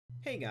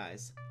Hey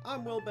guys,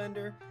 I'm Will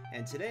Bender,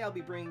 and today I'll be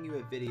bringing you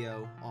a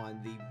video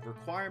on the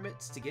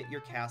requirements to get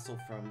your castle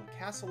from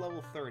castle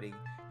level 30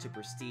 to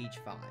prestige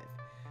 5.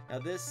 Now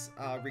this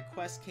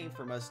request came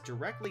from us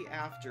directly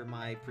after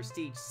my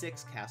prestige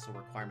 6 castle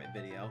requirement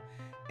video,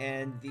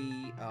 and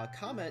the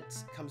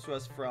comment comes to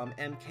us from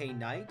MK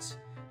Knight,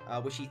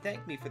 which he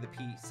thanked me for the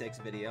P6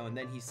 video, and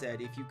then he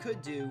said if you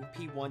could do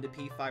P1 to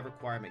P5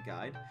 requirement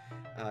guide,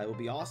 it would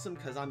be awesome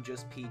because I'm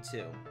just P2.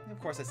 And of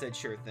course I said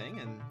sure thing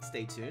and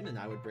stay tuned and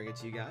I would bring it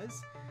to you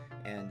guys.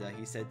 And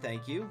he said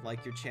thank you,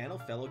 like your channel,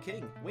 fellow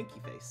king, winky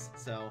face.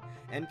 So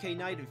MK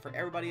Knight, and for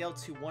everybody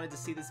else who wanted to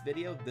see this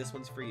video, this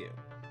one's for you.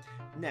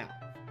 Now,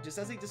 just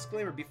as a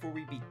disclaimer before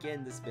we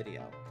begin this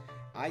video,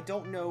 I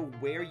don't know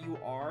where you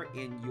are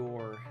in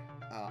your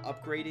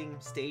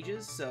upgrading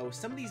stages, so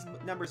some of these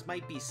numbers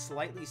might be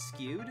slightly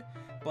skewed,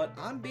 but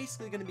I'm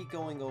basically going to be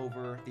going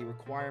over the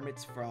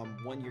requirements from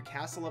when you're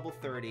castle level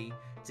 30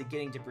 to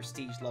getting to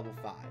prestige level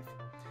 5.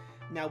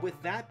 Now with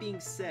that being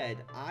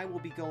said, I will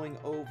be going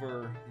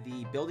over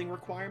the building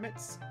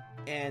requirements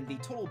and the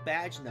total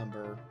badge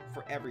number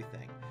for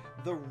everything.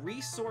 The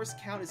resource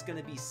count is going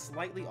to be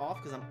slightly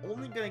off because I'm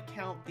only going to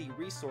count the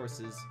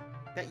resources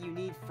that you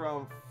need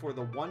for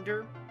the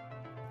wonder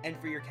and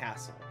for your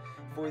castle.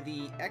 For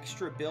the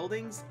extra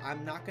buildings,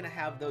 I'm not going to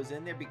have those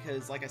in there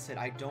because, like I said,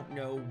 I don't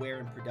know where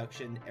in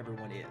production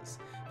everyone is.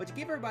 But to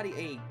give everybody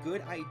a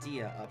good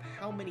idea of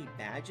how many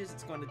badges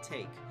it's going to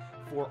take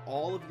for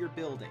all of your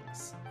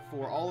buildings,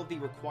 for all of the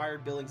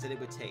required buildings that it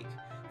would take,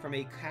 from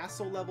a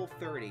castle level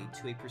 30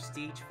 to a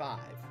prestige 5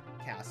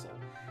 castle,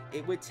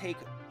 it would take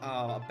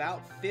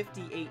about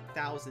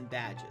 58,000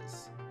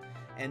 badges.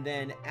 And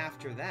then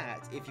after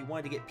that, if you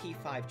wanted to get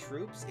P5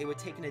 troops, it would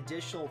take an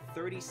additional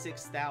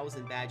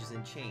 36,000 badges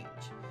and change,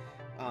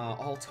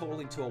 all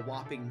totaling to a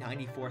whopping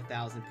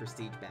 94,000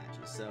 prestige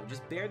badges. So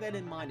just bear that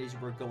in mind as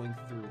we're going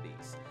through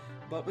these.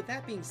 But with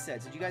that being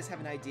said, since you guys have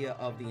an idea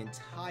of the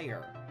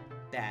entire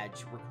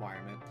badge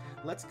requirement,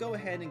 let's go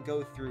ahead and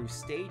go through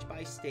stage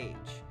by stage,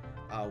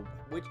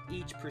 which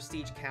each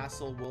prestige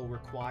castle will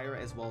require,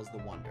 as well as the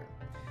wonder.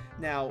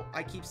 Now,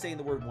 I keep saying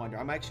the word wonder.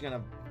 I'm actually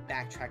going to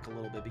backtrack a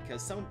little bit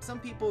because some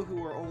people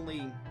who are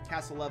only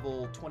castle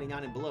level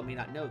 29 and below may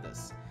not know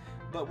this.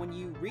 But when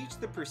you reach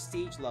the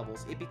prestige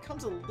levels, it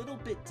becomes a little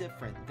bit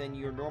different than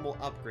your normal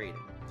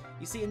upgrading.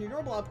 You see, in your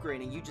normal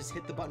upgrading, you just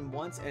hit the button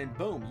once and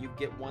boom, you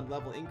get one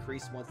level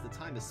increase once the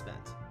time is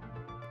spent.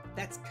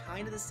 That's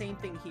kind of the same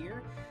thing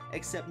here,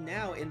 except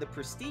now in the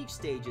prestige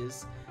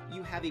stages,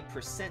 you have a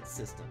percent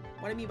system.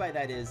 What I mean by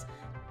that is,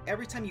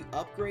 every time you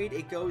upgrade,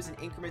 it goes in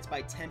increments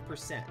by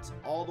 10%,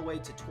 all the way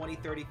to 20,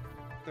 30,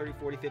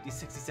 40, 50,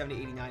 60,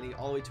 70, 80, 90,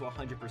 all the way to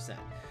 100%.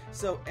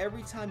 So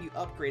every time you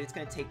upgrade, it's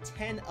going to take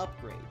 10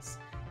 upgrades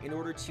in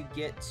order to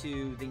get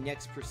to the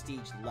next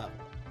prestige level.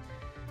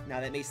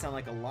 Now that may sound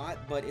like a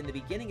lot, but in the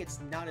beginning it's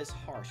not as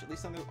harsh, at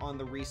least on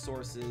the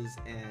resources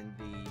and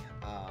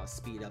the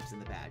speed ups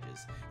and the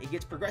badges. It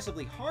gets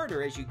progressively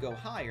harder as you go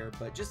higher,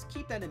 but just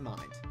keep that in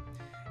mind.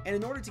 And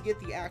in order to get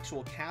the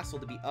actual castle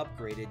to be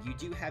upgraded, you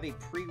do have a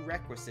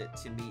prerequisite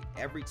to meet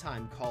every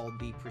time called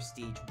the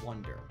Prestige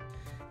Wonder.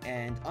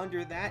 And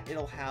under that,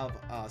 it'll have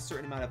a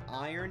certain amount of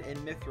iron and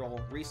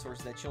mithril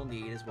resources that you'll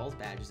need, as well as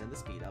badges and the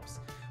speed ups.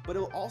 But it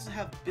will also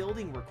have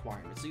building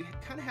requirements, so you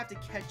kind of have to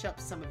catch up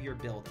some of your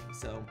building.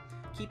 So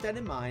keep that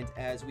in mind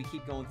as we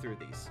keep going through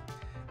these.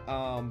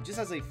 Just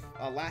as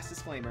a last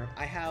disclaimer,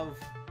 I have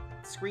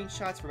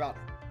screenshots for about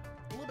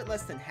a little bit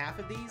less than half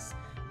of these,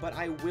 but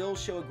I will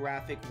show a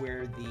graphic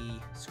where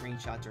the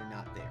screenshots are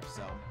not there.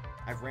 So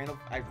I've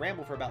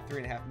rambled for about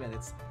 3.5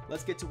 minutes.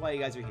 Let's get to why you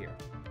guys are here.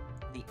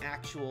 The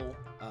actual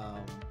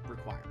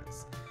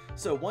requirements.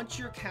 So once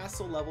you're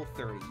castle level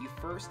 30, you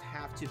first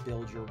have to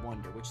build your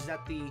wonder, which is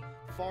at the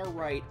far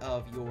right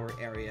of your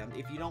area.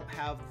 If you don't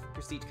have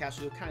prestige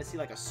castle, you'll kind of see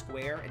like a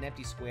square, an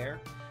empty square,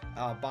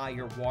 by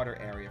your water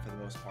area for the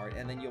most part,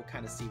 and then you'll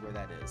kind of see where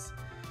that is.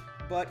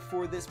 But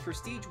for this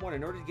prestige wonder,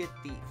 in order to get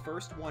the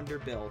first wonder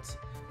built,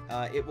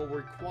 it will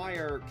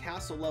require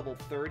castle level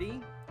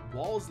 30,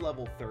 walls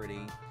level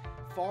 30,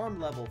 farm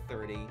level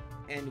 30,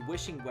 and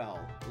wishing well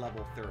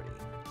level 30.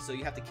 So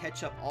you have to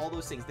catch up all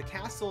those things. The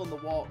castle and the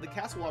wall, the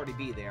castle will already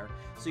be there,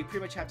 so you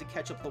pretty much have to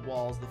catch up the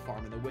walls, the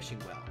farm, and the wishing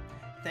well.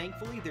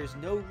 Thankfully, there's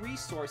no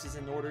resources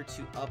in order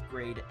to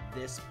upgrade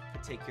this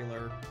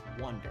particular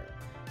wonder.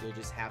 You'll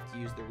just have to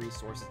use the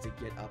resources to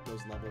get up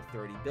those level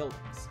 30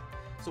 buildings.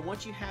 So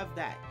once you have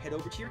that, head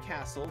over to your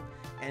castle,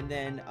 and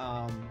then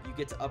you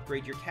get to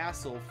upgrade your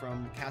castle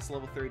from castle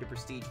level 30 to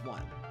prestige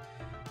 1.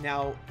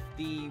 Now,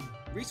 the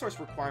resource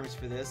requirements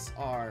for this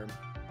are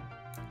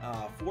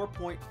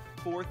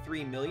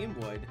 4.43 million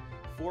wood,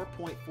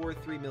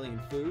 4.43 million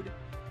food,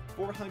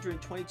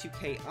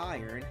 422k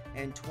iron,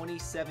 and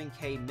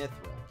 27k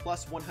mithril,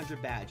 plus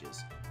 100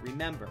 badges.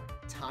 Remember,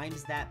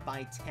 times that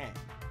by 10.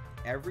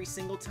 Every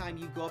single time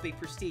you go up a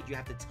prestige, you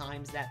have to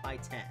times that by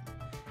 10,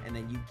 and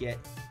then you get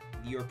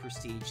your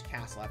prestige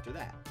castle after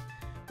that.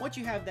 Once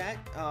you have that,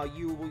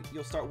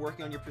 you'll start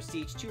working on your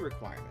prestige 2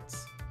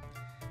 requirements.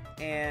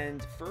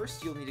 And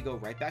first, you'll need to go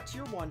right back to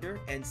your wonder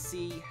and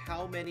see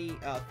how many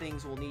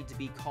things will need to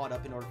be caught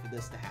up in order for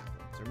this to happen.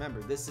 So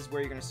remember, this is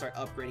where you're going to start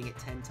upgrading it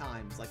 10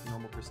 times like the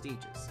normal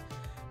prestiges.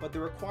 But the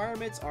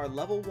requirements are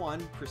level 1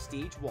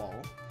 prestige wall,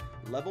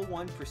 level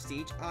 1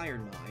 prestige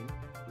iron mine,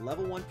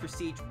 level 1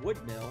 prestige wood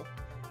mill,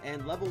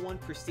 and level 1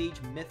 prestige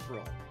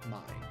mithril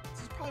mine.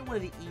 This is probably one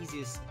of the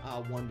easiest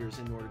wonders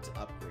in order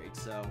to upgrade,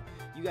 so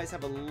you guys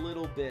have a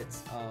little bit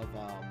of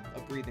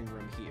a breathing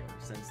room here,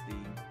 since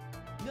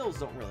the mills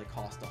don't really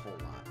cost a whole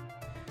lot.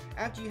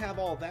 After you have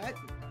all that,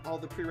 all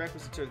the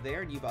prerequisites are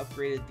there, and you've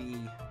upgraded the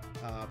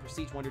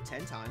prestige wonder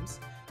 10 times,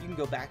 you can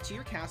go back to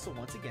your castle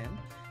once again,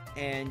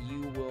 and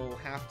you will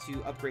have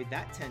to upgrade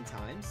that 10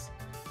 times.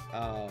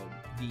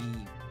 The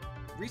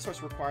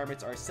resource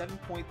requirements are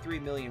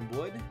 7.3 million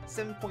wood,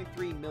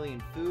 7.3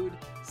 million food,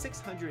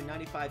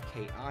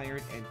 695k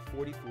iron, and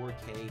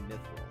 44k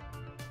mithril.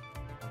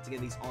 Once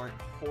again, these aren't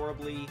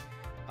horribly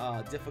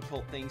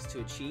difficult things to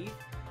achieve,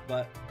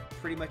 but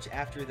pretty much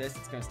after this,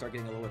 it's going to start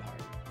getting a little bit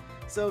harder.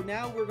 So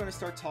now we're going to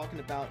start talking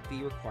about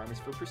the requirements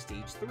for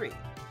Prestige 3.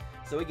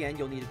 So again,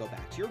 you'll need to go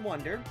back to your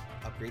wonder,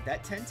 upgrade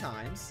that 10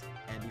 times,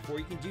 and before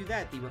you can do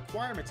that, the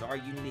requirements are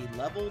you need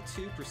level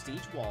 2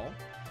 Prestige Wall,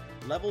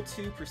 level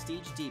 2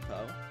 Prestige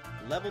Depot,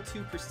 level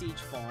 2 Prestige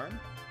Farm,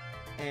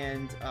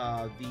 and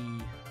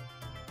the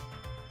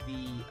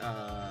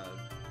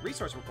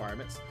resource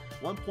requirements,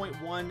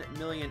 1.1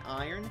 million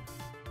iron,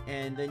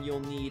 and then you'll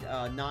need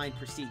 9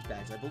 Prestige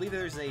badges. I believe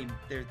there's a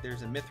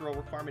mithril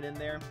requirement in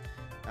there.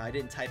 I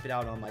didn't type it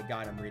out on my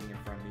guide I'm reading in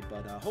front of me,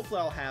 but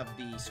hopefully I'll have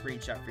the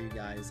screenshot for you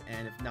guys,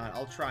 and if not,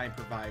 I'll try and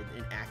provide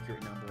an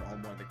accurate number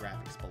on one of the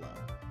graphics below.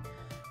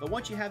 But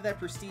once you have that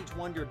Prestige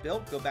Wonder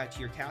built, go back to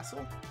your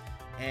castle,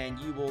 and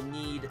you will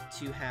need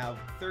to have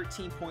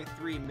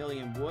 13.3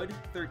 million wood,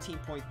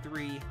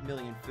 13.3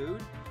 million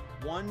food,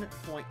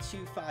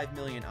 1.25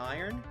 million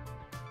iron,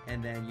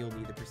 and then you'll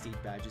need the Prestige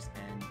badges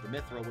and the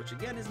mithril, which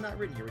again is not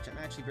written here, which I'm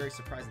actually very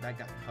surprised that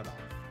got cut off.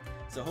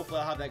 So hopefully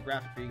I'll have that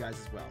graphic for you guys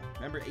as well.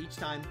 Remember, each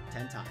time,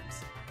 10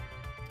 times.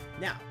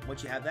 Now,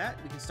 once you have that,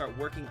 we can start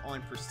working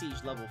on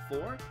Prestige Level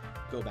 4.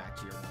 Go back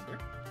to your wonder.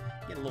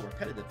 Getting a little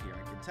repetitive here,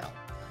 I can tell.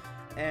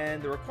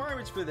 And the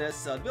requirements for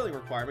this, the building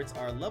requirements,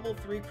 are Level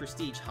 3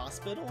 Prestige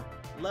Hospital,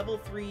 Level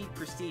 3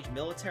 Prestige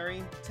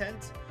Military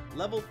Tent,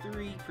 Level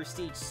 3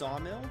 Prestige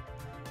Sawmill,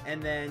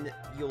 and then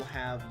you'll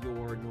have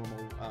your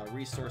normal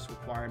resource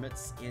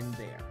requirements in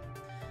there.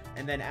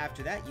 And then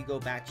after that, you go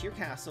back to your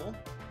castle,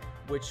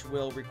 which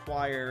will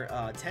require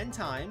 10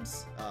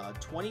 times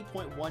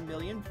 20.1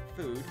 million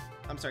food.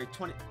 I'm sorry,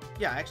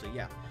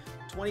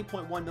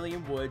 20.1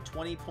 million wood,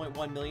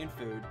 20.1 million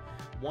food,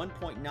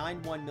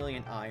 1.91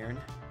 million iron,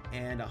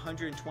 and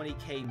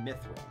 120k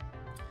mithril,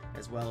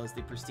 as well as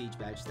the prestige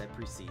badge that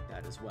precede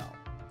that as well.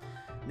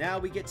 Now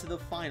we get to the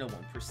final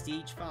one,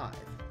 Prestige 5.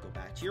 Go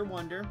back to your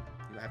wonder.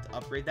 You have to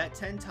upgrade that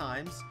 10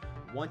 times.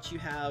 Once you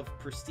have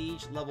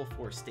Prestige Level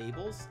 4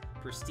 Stables,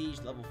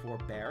 Prestige Level 4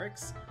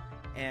 Barracks,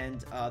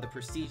 and the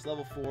Prestige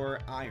Level 4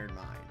 Iron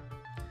Mine.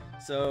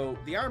 So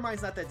the Iron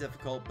Mine's not that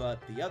difficult, but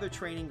the other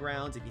training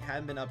grounds, if you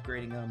haven't been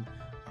upgrading them,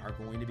 are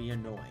going to be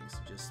annoying. So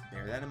just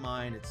bear that in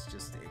mind. It's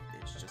just a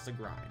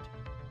grind.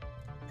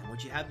 And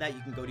once you have that,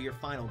 you can go to your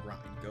final grind.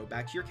 Go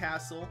back to your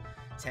castle.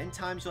 10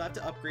 times you'll have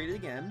to upgrade it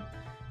again,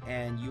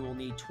 and you will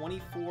need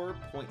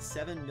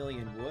 24.7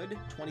 million wood,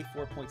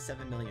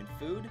 24.7 million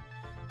food,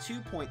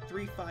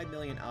 2.35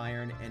 million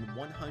iron, and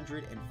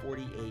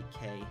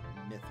 148k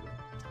mithril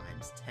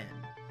times 10.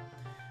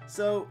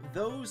 So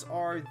those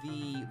are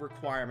the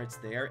requirements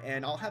there,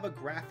 and I'll have a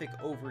graphic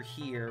over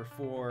here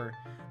for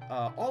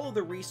all of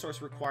the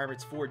resource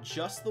requirements for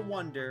just the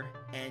wonder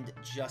and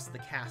just the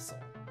castle.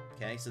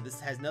 Okay, so this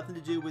has nothing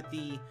to do with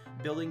the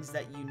buildings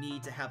that you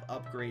need to have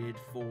upgraded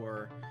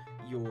for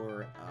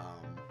your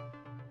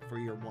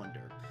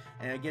wonder.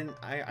 And again,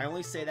 I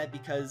only say that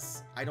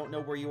because I don't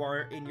know where you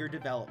are in your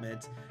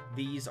development.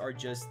 These are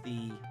just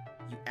you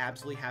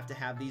absolutely have to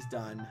have these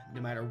done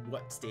no matter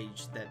what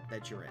stage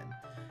that you're in.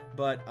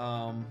 But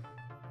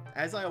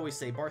as I always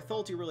say,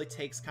 Bartholti really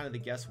takes kind of the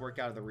guesswork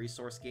out of the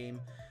resource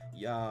game.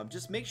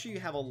 Just make sure you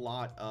have a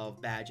lot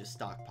of badges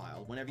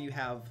stockpiled. Whenever you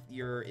have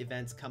your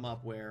events come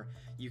up where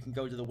you can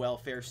go to the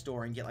welfare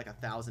store and get like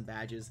 1,000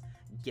 badges,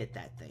 get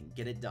that thing,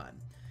 get it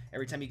done.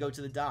 Every time you go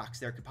to the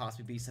docks, there could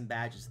possibly be some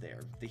badges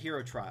there. The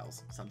hero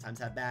trials sometimes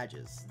have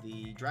badges.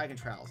 The dragon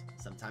trials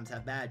sometimes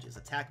have badges.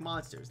 Attack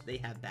monsters, they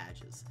have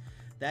badges.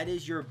 That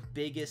is your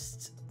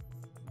biggest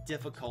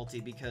difficulty,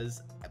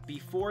 because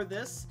before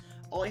this,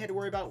 all you had to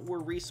worry about were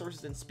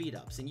resources and speed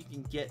ups, and you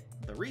can get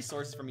the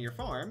resources from your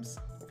farms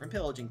or from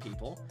pillaging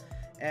people,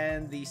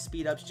 and the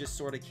speed ups just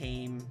sort of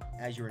came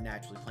as you were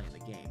naturally playing the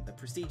game. The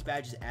prestige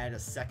badges added a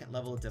second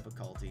level of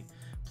difficulty,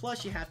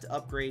 plus you have to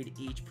upgrade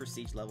each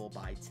prestige level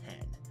by 10.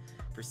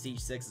 Prestige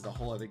 6 is a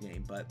whole other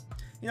game, but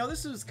you know,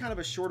 this was kind of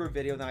a shorter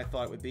video than I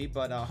thought it would be,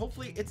 but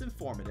hopefully it's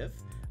informative.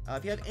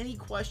 If you have any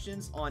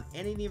questions on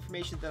any of the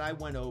information that I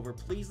went over,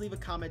 please leave a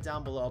comment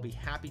down below. I'll be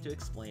happy to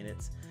explain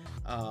it.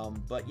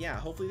 But yeah,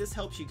 hopefully this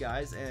helps you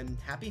guys, and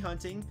happy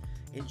hunting,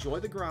 enjoy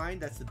the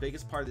grind. That's the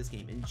biggest part of this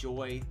game.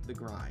 Enjoy the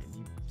grind.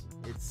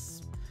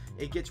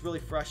 It gets really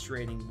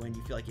frustrating when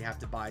you feel like you have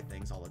to buy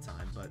things all the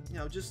time, but you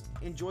know, just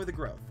enjoy the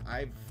growth.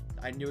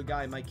 I knew a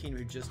guy in my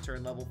kingdom who just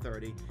turned level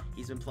 30.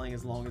 He's been playing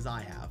as long as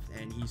I have,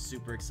 and he's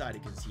super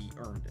excited because he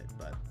earned it.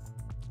 But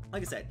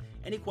like I said,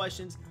 any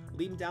questions,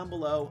 leave them down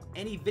below.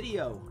 Any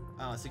video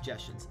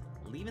suggestions,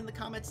 leave in the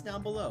comments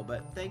down below.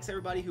 But thanks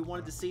everybody who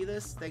wanted to see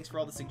this. Thanks for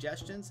all the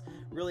suggestions.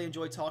 Really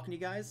enjoyed talking to you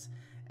guys.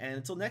 And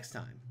until next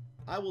time,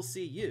 I will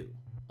see you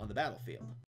on the battlefield.